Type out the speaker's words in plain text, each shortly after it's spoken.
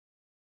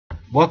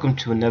Welcome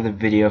to another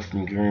video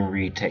from Green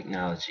Read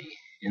Technology.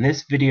 In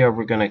this video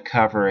we're going to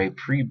cover a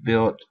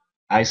pre-built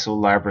ISO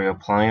library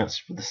appliance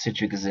for the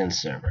Citrix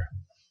Xenserver.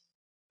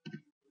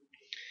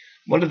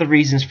 One of the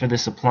reasons for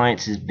this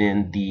appliance has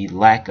been the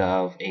lack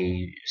of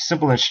a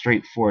simple and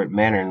straightforward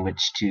manner in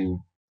which to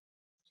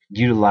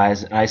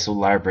utilize an ISO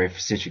library for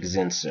Citrix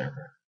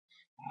Xenserver.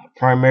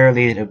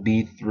 Primarily it'll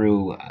be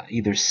through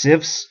either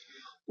CIFS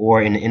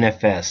or an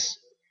NFS,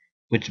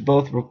 which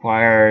both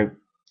require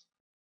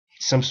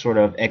some sort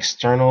of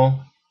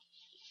external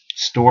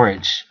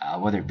storage,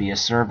 whether it be a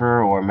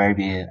server or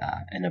maybe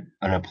an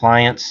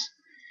appliance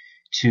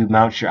to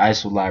mount your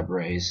ISO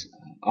libraries.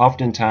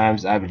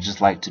 Oftentimes I would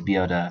just like to be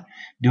able to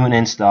do an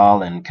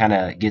install and kind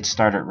of get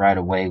started right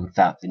away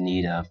without the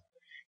need of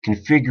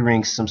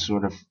configuring some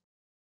sort of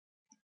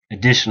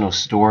additional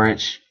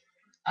storage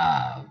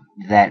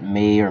that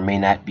may or may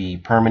not be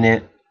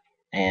permanent,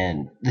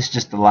 and this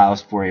just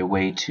allows for a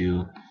way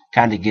to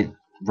kind of get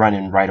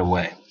running right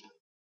away.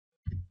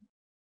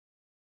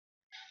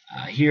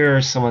 Here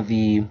are some of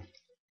the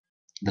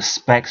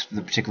specs for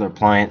the particular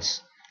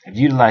appliance. I've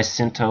utilized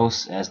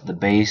CentOS as the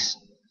base.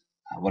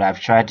 What I've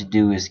tried to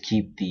do is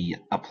keep the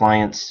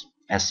appliance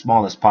as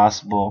small as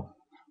possible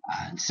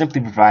and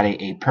simply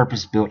provide a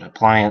purpose-built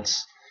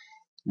appliance.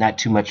 Not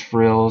too much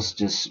frills,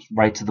 just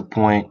right to the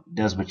point,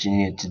 does what you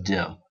need it to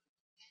do.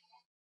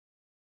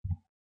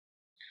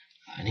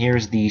 And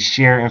here's the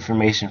share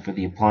information for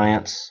the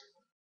appliance.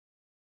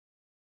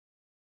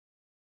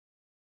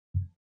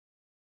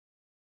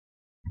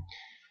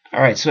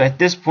 Alright, so at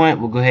this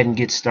point we'll go ahead and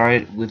get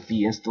started with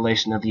the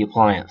installation of the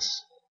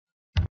appliance.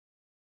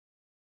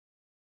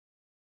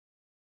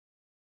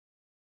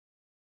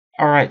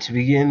 Alright, to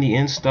begin the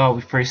install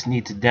we first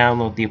need to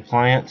download the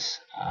appliance.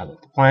 The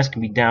appliance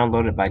can be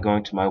downloaded by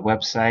going to my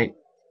website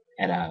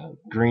at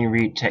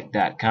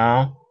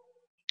greenreadtech.com,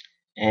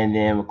 and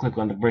then we'll click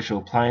on the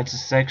virtual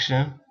appliances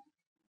section.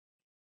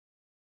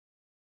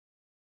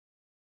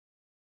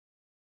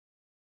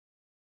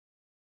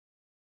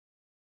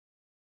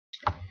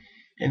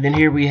 And then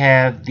here we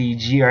have the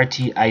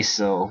GRT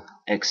ISO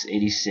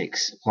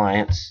x86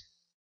 appliance.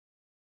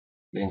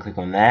 We can click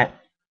on that.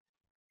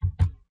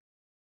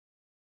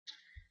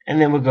 And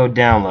then we'll go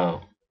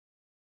download.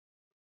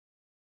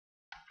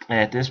 And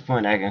at this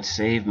point I can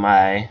save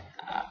my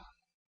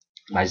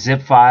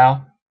zip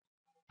file.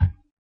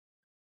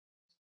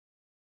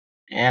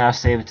 And I'll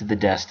save it to the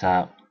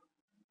desktop.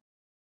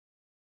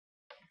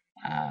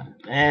 And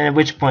at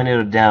which point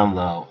it'll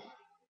download.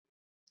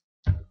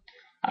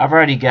 I've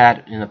already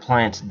got an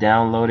appliance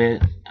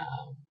downloaded.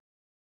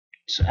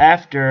 So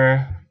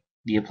after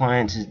the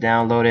appliance is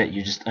downloaded,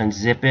 you just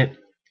unzip it,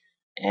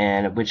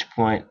 and at which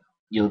point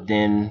you'll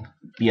then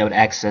be able to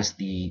access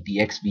the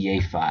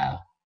XVA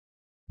file.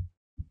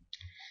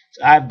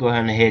 So I've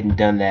gone ahead and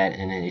done that,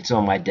 and it's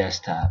on my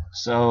desktop.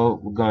 So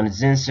we'll go into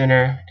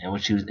XenCenter and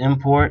we'll choose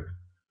import.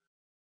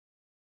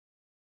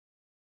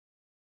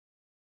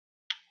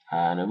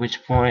 And at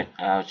which point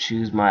I'll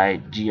choose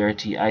my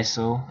GRT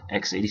ISO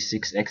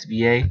x86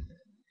 XVA, and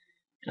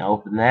I'll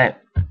open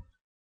that.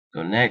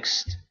 Go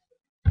next.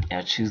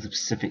 I'll choose the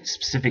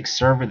specific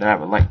server that I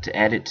would like to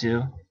add it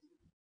to,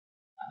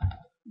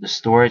 the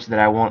storage that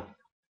I want.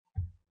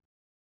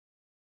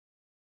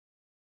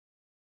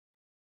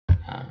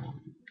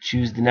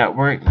 Choose the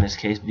network. In this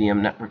case,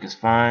 VM network is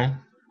fine.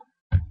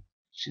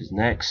 Choose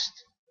next,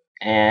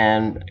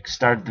 and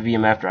start the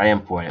VM after I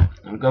import it.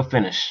 And we'll go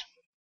finish.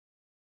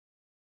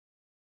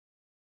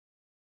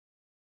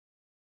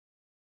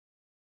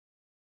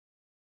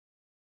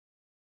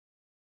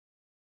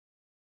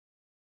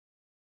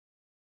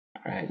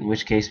 Alright, in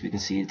which case we can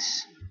see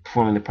it's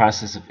performing the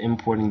process of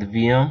importing the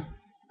VM.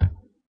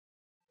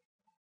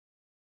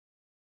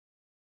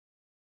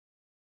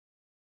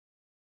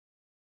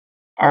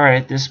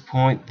 Alright, at this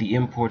point the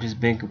import has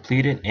been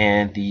completed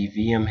and the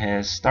VM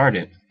has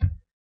started.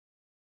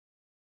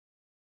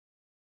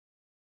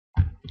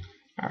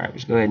 Alright,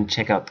 let's go ahead and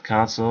check out the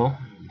console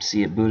and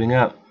see it booting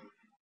up.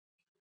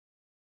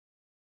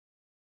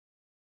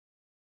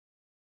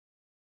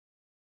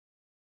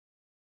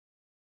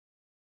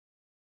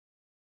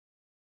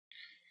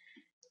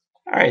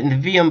 Alright,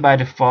 and the VM by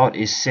default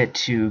is set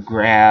to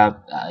grab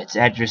its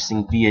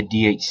addressing via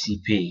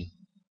DHCP.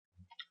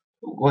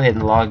 We'll go ahead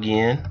and log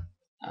in.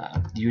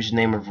 The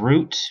username of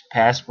root,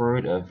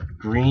 password of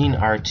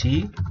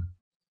greenRT.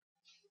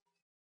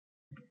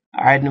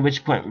 Alright, at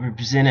which point we're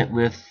presented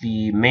with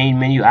the main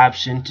menu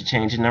option to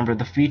change a number of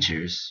the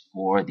features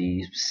or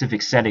the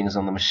specific settings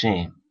on the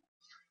machine.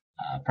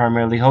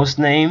 Primarily host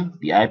name,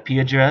 the IP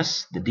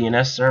address, the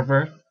DNS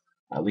server.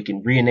 We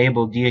can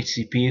re-enable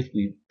DHCP if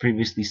we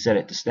previously set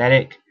it to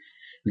static.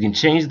 We can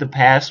change the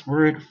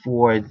password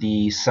for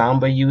the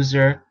Samba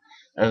user,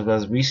 as well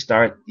as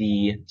restart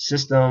the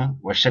system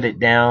or shut it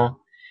down.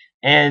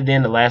 And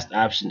then the last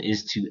option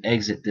is to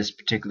exit this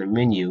particular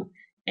menu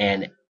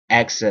and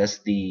access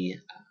the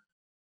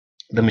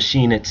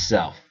machine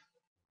itself.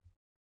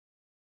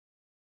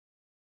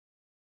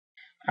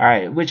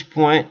 Alright, at which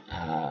point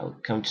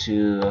come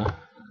to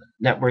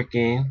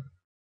networking,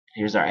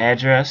 Here's our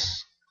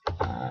address.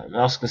 You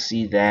also can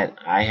see that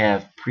I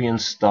have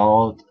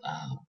pre-installed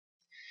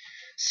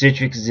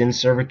Citrix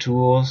Xenserver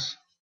tools.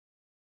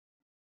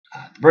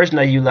 The version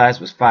I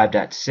utilized was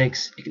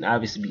 5.6. It can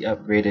obviously be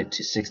upgraded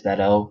to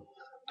 6.0,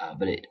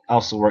 but it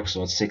also works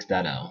on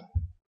 6.0.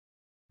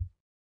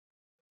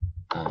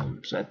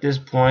 So at this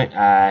point,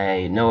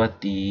 I know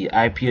what the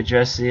IP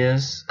address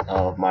is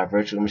of my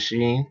virtual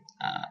machine,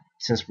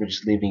 since we're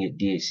just leaving it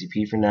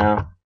DHCP for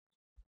now.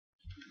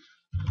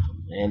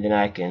 And then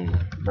I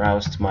can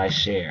browse to my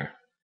share.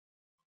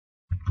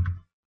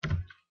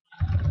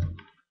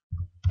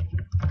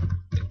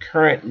 The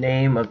current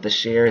name of the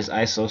share is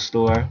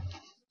ISOstore,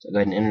 so go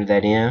ahead and enter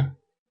that in.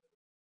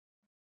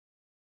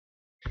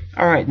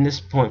 Alright, in this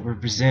point we're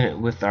presented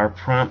with our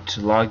prompt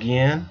to log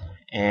in,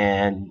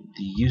 and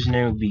the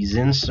username will be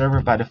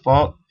Xenserver by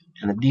default,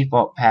 and the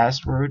default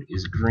password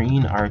is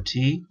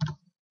greenRT.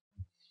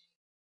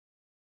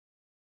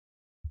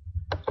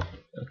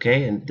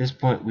 Okay, and at this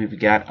point we've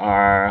got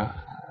our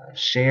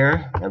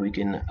share that we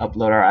can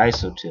upload our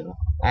ISO to.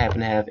 I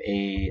happen to have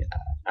a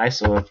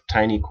ISO of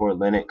Tiny Core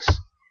Linux,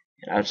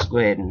 and I'll just go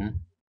ahead and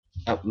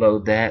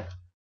upload that.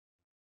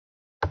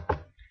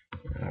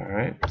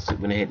 Alright, so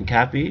went ahead and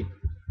copy.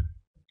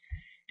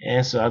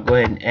 And so I'll go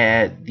ahead and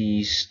add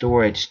the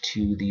storage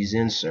to the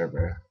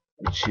Xenserver.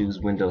 We'll choose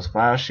Windows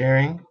File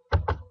Sharing,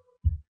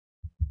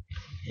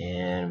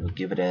 and we'll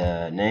give it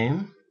a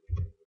name.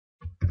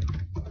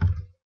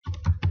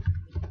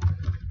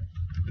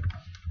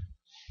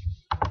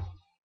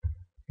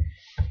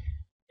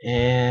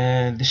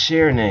 And the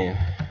share name.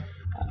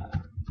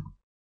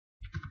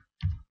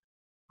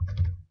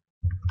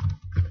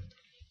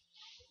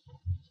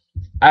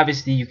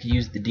 Obviously you could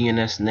use the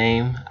DNS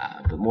name,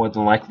 but more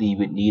than likely you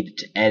would need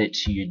to add it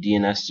to your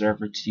DNS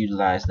server to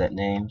utilize that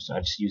name, so I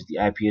just use the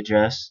IP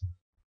address.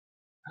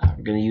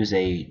 We're going to use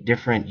a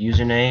different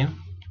username.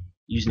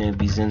 Username will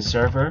be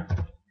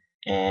Xenserver,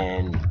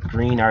 and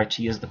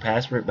greenRT is the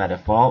password by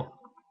default.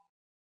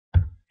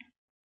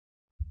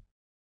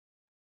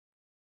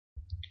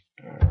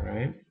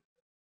 Alright.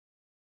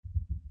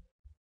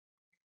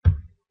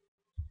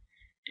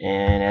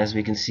 And as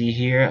we can see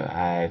here,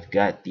 I've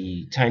got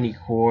the Tiny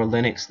Core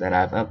Linux that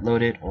I've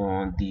uploaded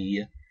on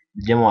the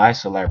demo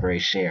ISO library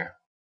share.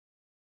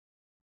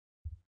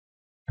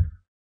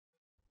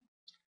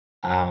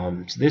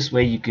 So this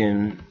way you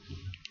can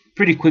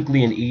pretty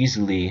quickly and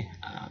easily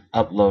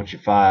upload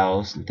your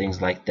files and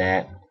things like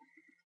that.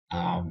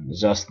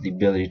 There's also the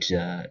ability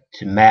to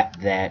map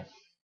that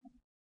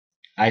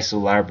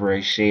ISO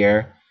library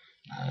share,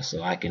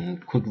 so I can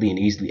quickly and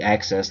easily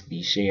access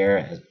the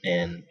share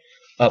and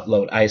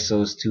upload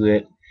ISOs to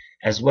it,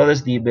 as well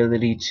as the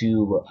ability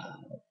to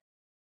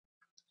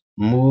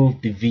move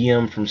the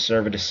VM from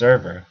server to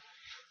server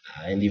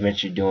in the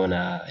event you're doing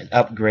an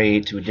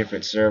upgrade to a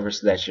different server,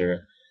 so that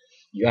your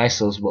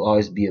ISOs will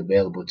always be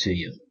available to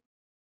you.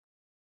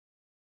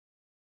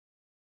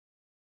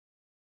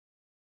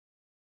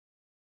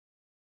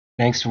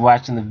 Thanks for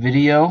watching the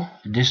video.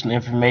 Additional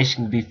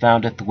information can be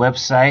found at the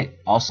website.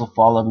 Also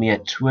follow me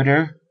at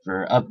Twitter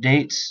for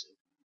updates.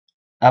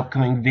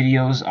 Upcoming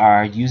videos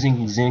are using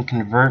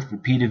XenConvert for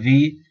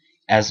P2V,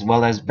 as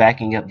well as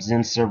backing up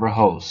Xenserver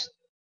hosts.